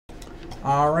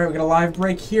All right, we got a live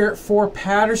break here for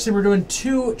Patterson. We're doing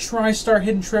 2 TriStar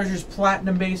Hidden Treasures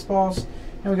Platinum baseballs.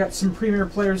 And we got some premier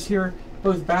players here,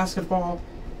 both basketball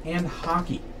and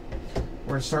hockey.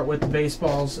 We're going to start with the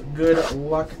baseballs. Good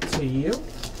luck to you.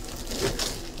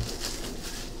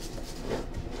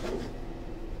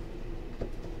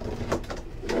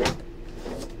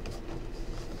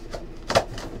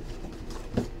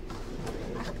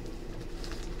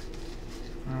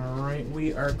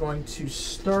 We are going to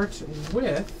start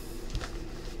with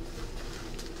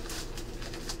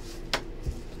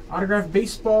autographed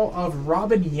baseball of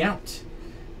Robin Yount,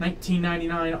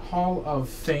 1999 Hall of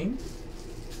Fame.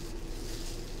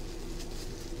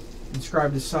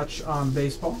 Inscribed as such on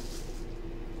baseball.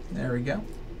 There we go.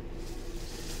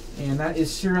 And that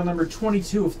is serial number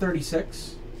 22 of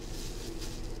 36.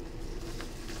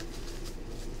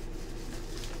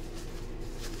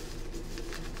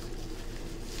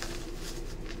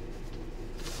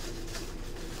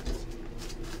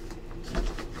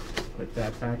 Put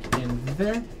that back in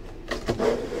there.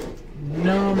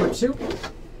 Number 2.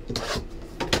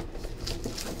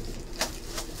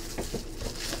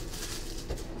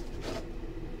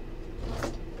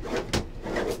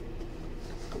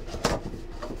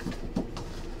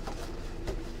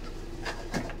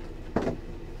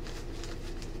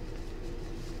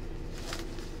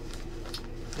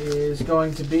 Is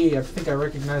going to be, I think I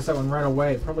recognize that one right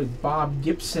away, probably Bob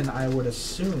Gibson, I would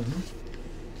assume.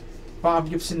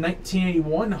 Bob Gibson,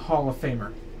 1981 Hall of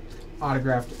Famer,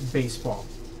 autographed baseball.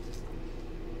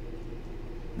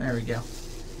 There we go.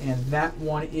 And that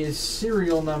one is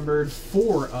serial numbered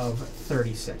 4 of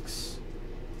 36.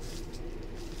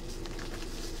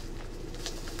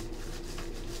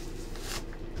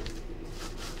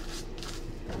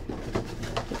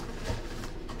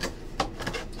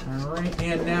 Alright,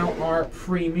 and now our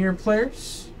premier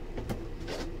players.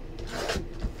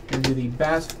 We'll do the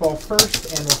basketball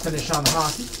first, and we'll finish on the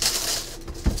hockey.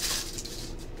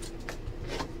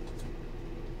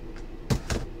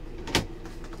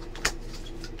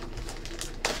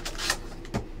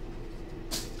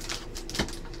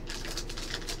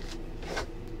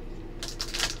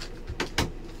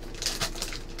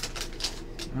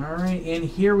 All right, and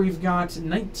here we've got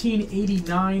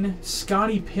 1989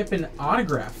 Scottie Pippen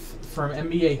autograph from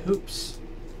NBA Hoops.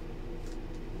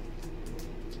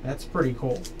 That's pretty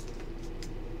cool.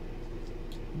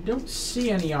 Don't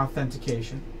see any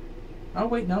authentication. Oh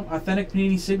wait, no, authentic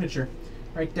Panini signature,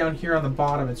 right down here on the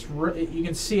bottom. It's you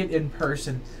can see it in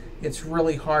person. It's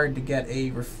really hard to get a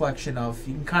reflection of.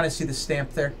 You can kind of see the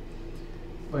stamp there.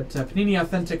 But Panini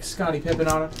authentic Scottie Pippen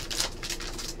auto.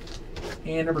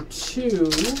 And number 2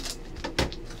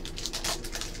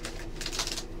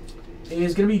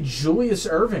 is going to be Julius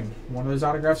Erving. One of those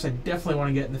autographs I definitely want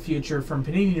to get in the future from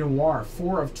Panini Noir,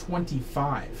 4 of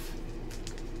 25.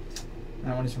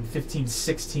 That one is from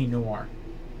 15-16 Noir.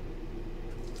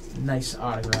 Nice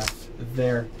autograph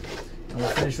there. And we'll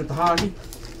finish with the hockey.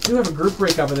 We do have a group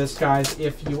breakup of this, guys,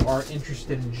 if you are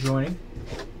interested in joining.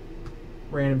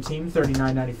 Random team,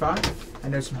 $39.95. I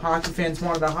know some hockey fans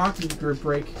wanted a hockey group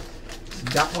break.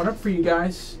 Got one up for you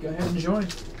guys. Go ahead and join.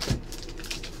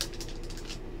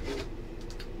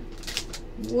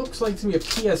 Looks like it's going to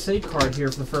be a PSA card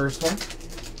here for the first one.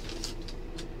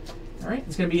 Alright,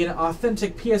 it's going to be an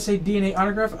authentic PSA DNA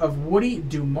autograph of Woody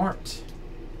Dumart.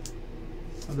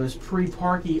 Of those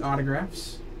pre-Parky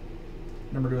autographs.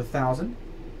 Number to 1,000.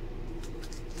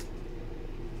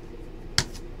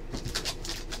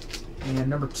 And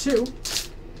number 2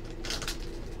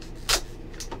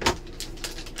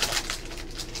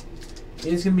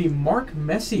 is going to be Mark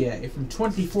Messier from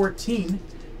 2014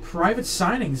 Private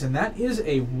Signings, and that is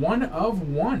a 1 of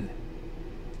 1.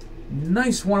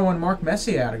 Nice 1-of-1 Mark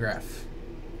Messier autograph.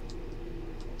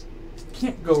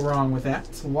 Can't go wrong with that.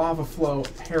 It's Lava Flow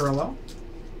parallel.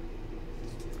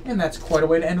 And that's quite a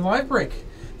way to end a live break.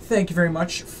 Thank you very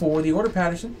much for the order,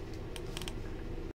 Patterson.